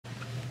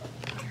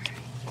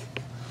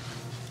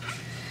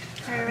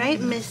All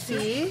right,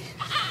 Missy.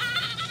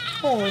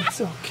 Oh, it's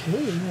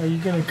okay. Are you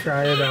gonna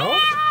cry it out?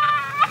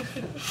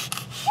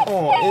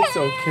 Oh, it's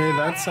okay.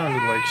 That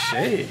sounded like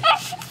Shay.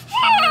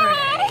 All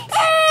right.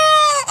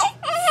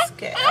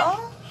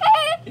 Scale.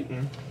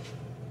 Mm-hmm.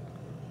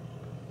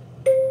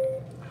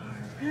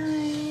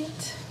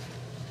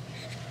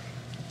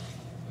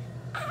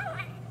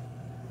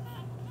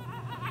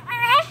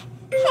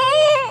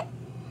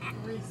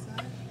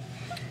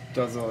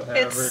 Does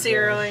It's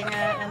zeroing it,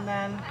 and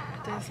then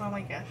this one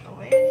we get the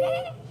weight.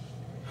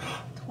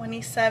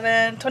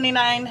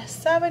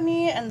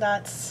 29.70, and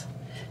that's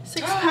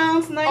 6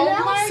 pounds 9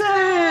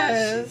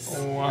 ounces.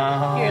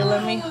 Wow. Here,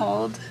 let me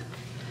hold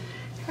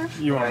her.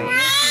 You want to?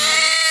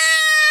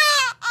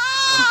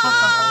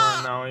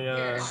 Now,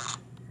 yeah.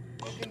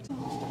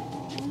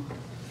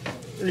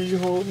 Are you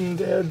holding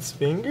Dad's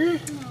finger? No.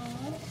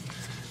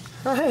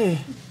 Hi.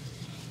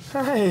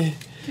 Hi.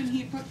 Can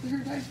he put her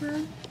diaper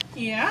on?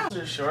 Yeah.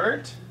 They're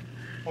short?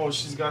 Oh,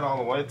 she's got all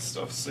the white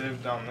stuff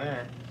saved down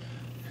there.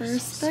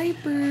 First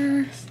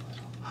diaper.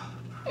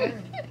 Hi.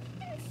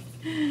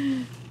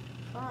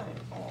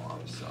 Oh,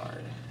 I'm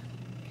sorry.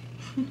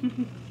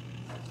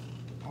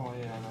 Oh,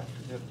 yeah, and I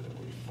forget that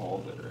we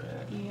folded it,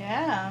 right?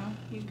 Yeah,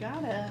 you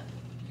got it.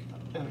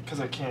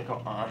 Because I can't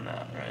go on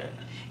that, right?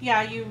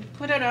 Yeah, you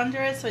put it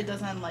under it so it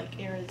doesn't like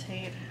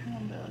irritate her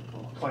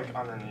umbilical. Like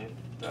underneath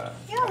that.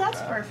 Yeah, like that's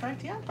that.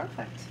 perfect. Yeah,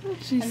 perfect. Oh,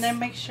 And then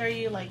make sure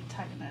you like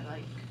tighten it,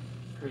 like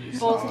Pretty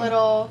both solid.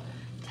 little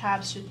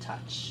tabs should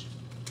touch.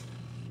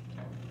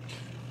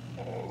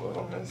 Oh,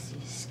 little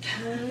Missy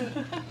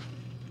scared.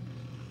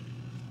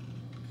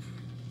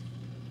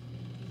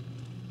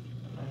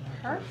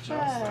 Perfect.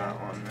 Just that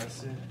one,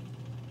 Missy.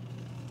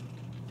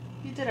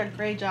 You did a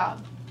great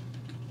job.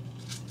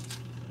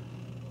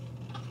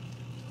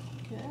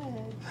 Good.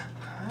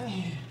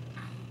 Hi.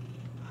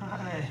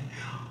 Hi.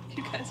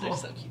 You guys are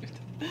so cute.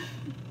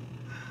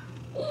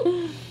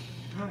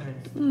 Hi.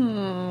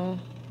 Oh.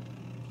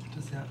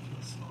 Does that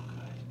feel so good?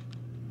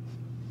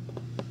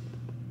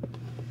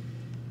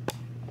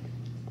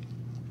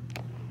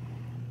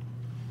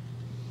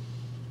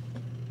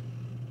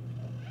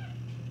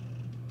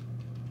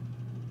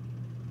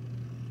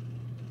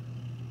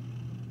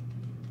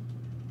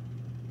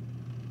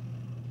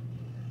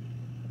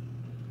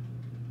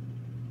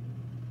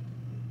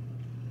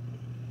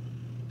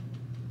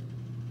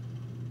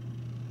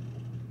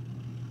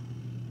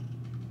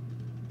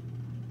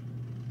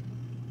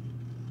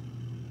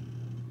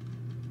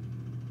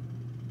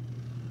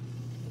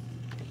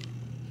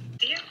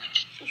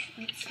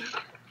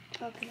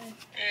 Okay.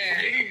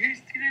 Hey,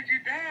 Houston is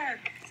your dad.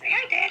 Say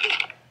hi, Daddy.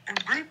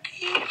 And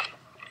Brookie.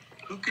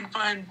 Who can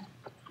find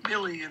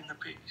Billy in the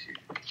picture?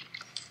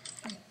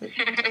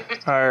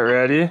 Alright,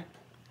 ready?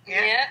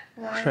 Yeah.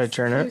 Should I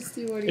turn it?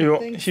 Housty, what do you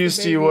think?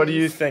 Housty, what do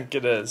you think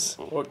it is?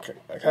 What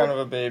kind of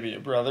a baby? A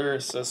brother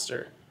or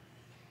sister?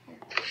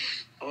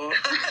 Oh,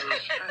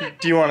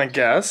 Do you want to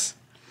guess?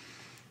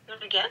 you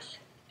want to guess?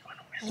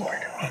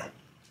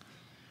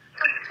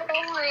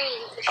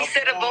 She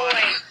said a boy.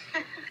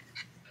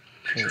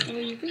 Well,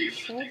 you can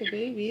show the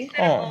baby.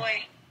 Oh.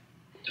 Boy.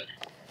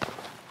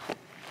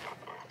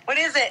 What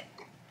is it?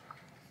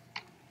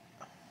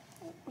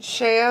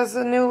 Shay has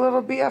a new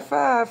little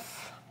BFF.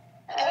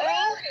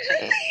 Oh,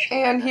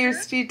 And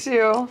Housty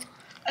too.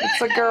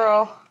 It's a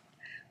girl.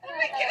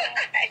 my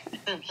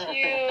God. Cute.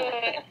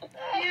 Cute.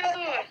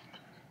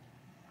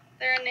 Is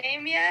there a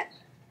name yet?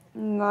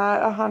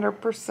 Not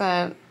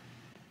 100%.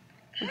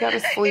 We gotta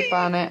sleep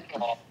on it.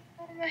 Oh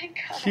my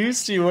God.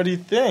 Housty, what do you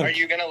think? Are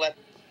you going to let...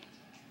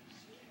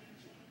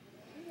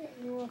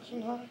 You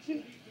watching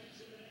hockey?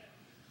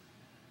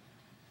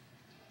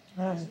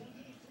 Hi.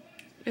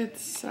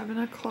 It's 7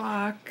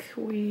 o'clock.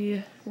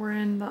 We were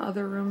in the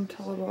other room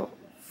till about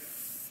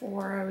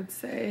 4, I would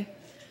say.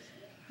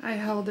 I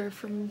held her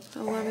from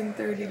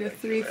 11:30 to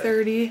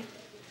 3:30.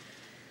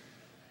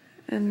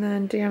 And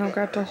then Daniel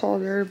got to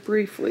hold her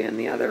briefly in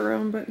the other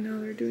room, but now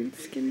they're doing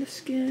skin to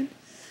skin.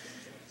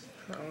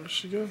 How is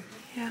she good?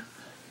 Yeah.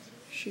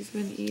 She's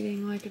been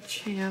eating like a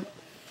champ.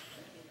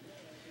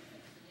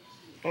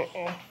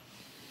 Uh-oh.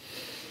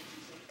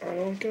 I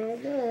don't go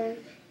back.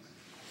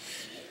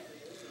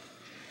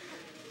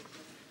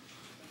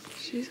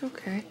 She's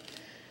okay.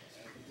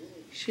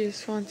 She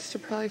just wants to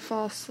probably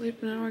fall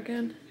asleep now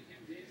again.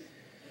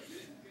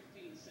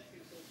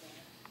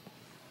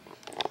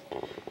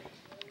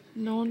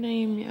 No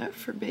name yet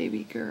for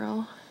baby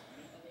girl.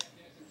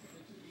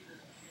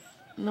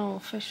 No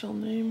official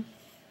name.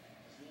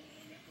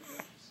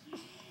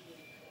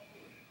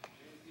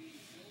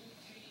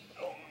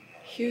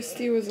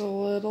 Housty was a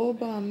little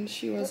bummed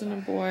she wasn't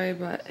a boy,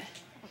 but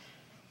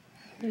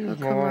he'll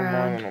come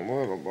around. A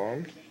little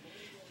bummed.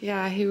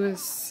 Yeah, he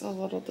was a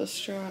little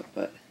distraught,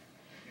 but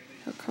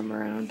he'll come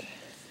around.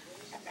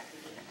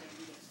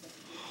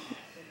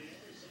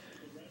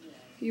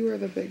 You were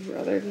the big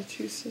brother to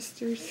 2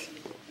 sisters.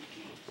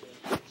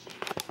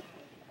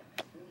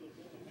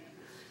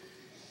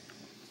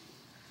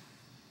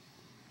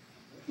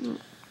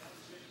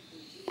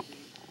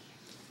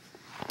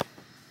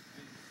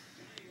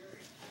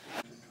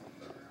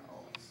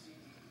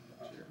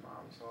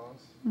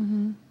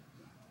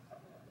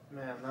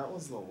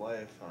 was the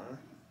life, huh?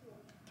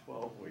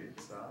 12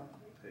 weeks off,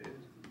 paid.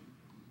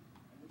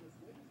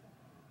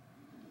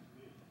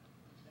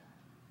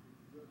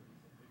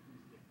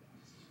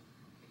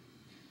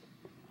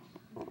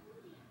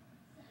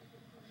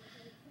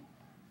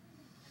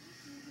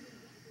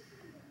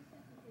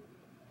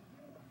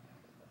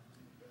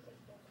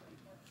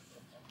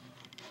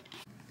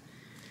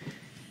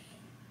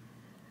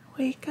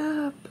 Wake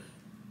up.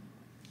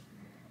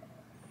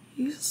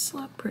 You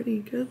slept pretty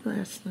good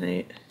last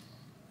night.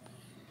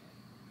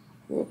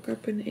 Woke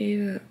up and ate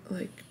at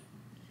like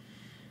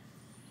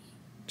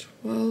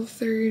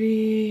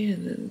 12:30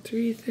 and then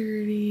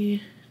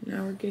 3:30.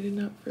 Now we're getting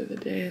up for the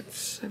day at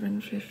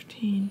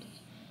 7:15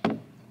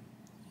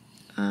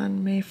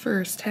 on May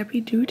 1st. Happy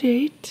due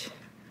date.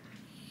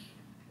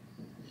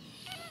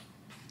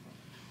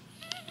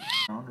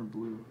 Brown or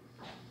blue?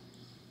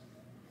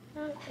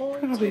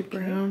 Probably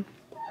brown.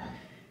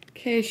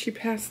 Okay, she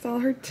passed all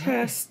her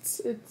tests.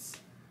 It's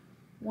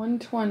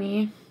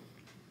 1:20.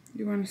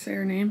 You want to say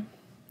her name?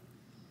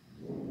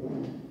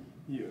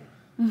 You.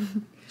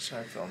 Should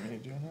I film me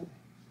doing it?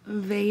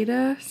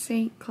 Veda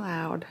St.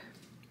 Cloud.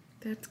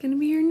 That's gonna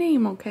be your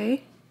name,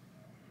 okay?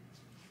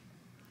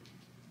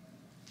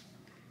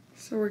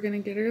 So we're gonna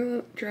get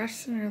her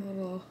dressed in her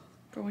little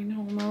going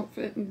home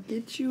outfit and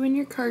get you in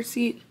your car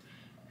seat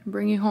and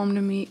bring you home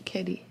to meet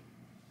Kitty.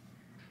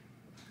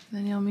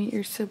 Then you'll meet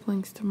your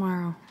siblings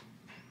tomorrow.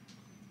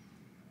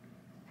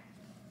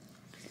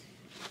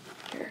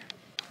 Here.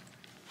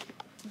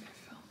 Let me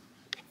film.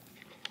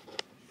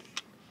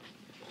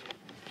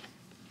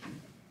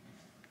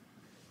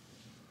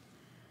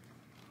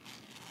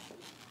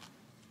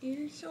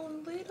 You're so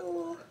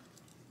little.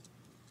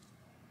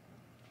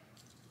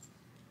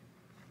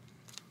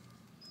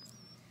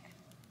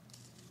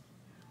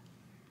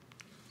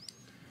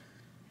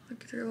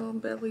 Look at her little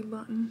belly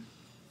button.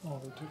 Oh,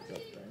 they took that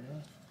thing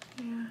off.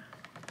 Yeah.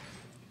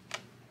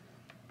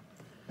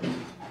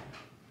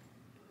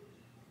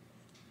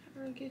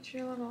 How do I get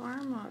your little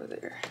arm out of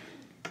there?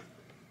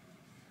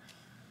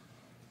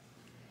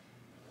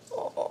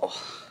 Oh.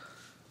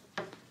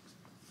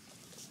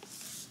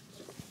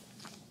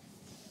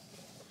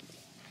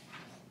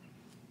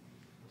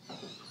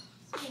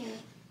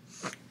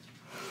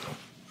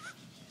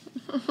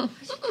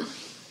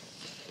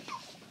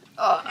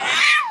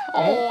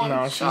 Oh,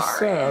 now she's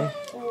sad.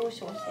 Oh,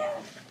 so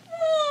sad.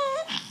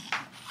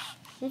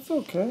 It's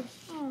okay.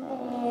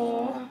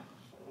 Oh,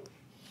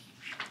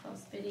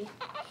 Spitty.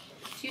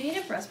 Do you need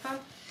a breast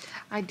pump?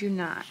 I do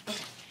not.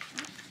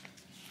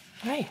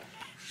 Hey.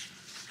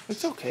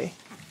 It's okay.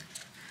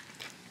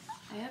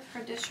 I have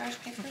her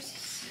discharge papers.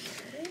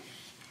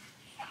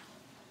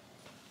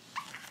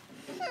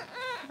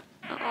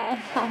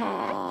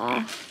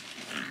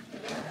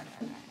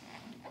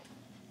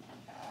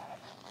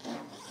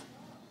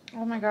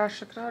 Oh my gosh,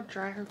 look at how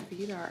dry her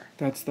feet are.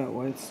 That's that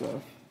white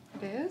stuff.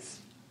 It is?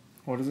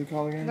 What is it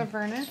called again? The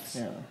vernix?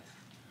 Yeah.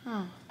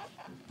 Oh.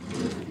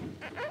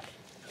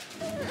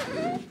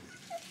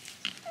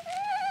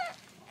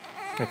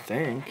 I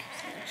think.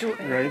 Do,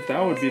 Right?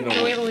 That would be the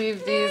do we one.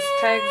 leave these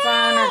tags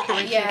on or can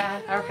we keep-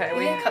 Yeah. Okay,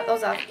 We can cut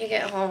those off when you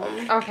get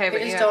home. Okay, but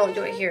but just yeah. don't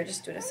do it here.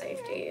 Just do it to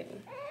safety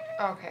and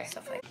Okay.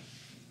 stuff like that.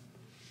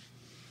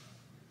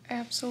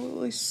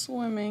 Absolutely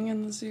swimming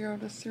in the 0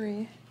 to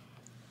 3.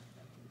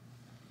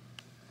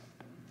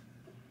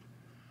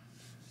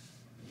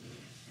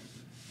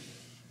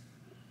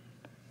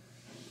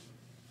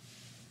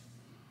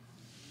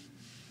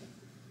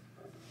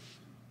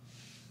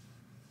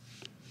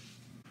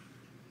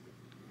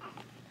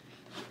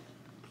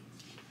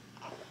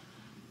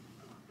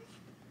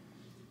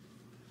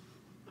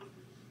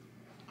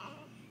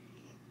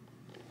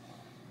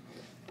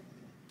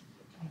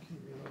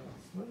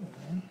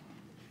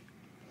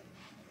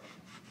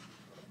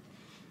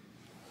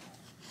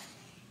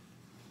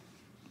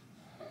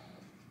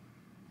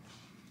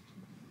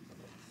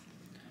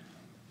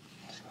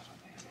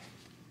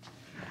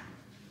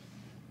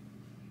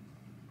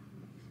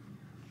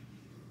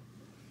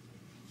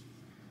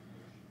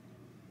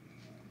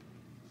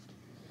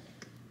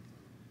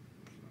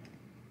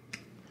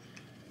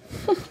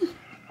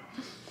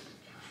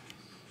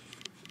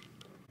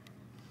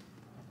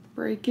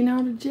 Breaking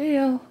out of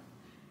jail.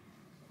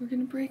 We're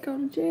gonna break out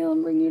of jail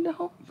and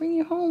bring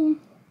you home.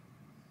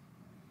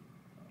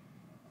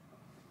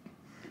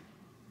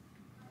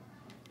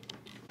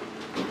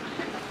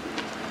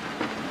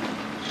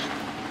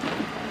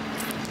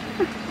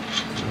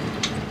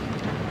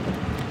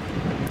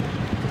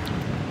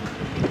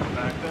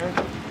 Back there?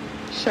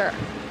 Sure.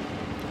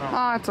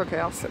 Oh, it's okay.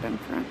 I'll sit in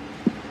front.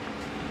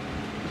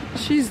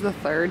 She's the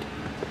third.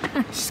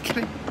 Just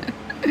kidding.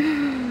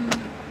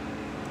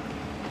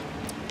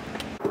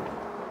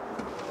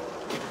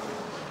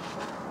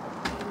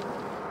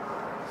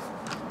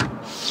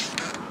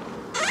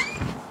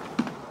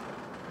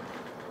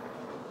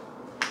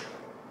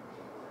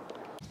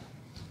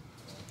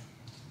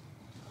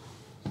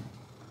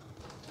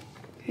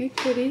 Hey,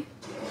 kitty.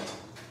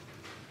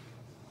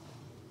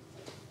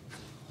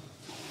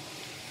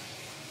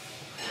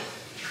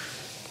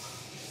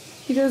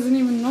 He doesn't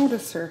even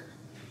notice her.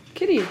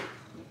 Kitty,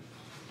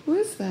 who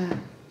is that?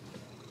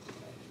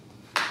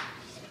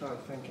 Probably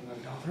thinking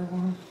another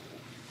one.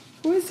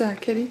 Who is that,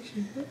 Kitty?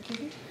 Look,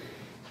 kitty.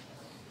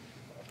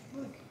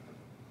 Look.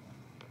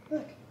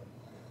 Look.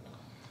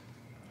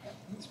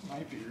 This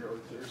might be really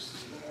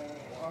thirsty.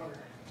 Water.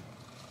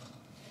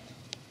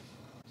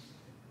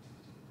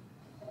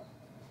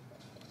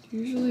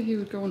 Usually he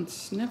would go and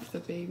sniff the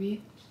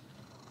baby.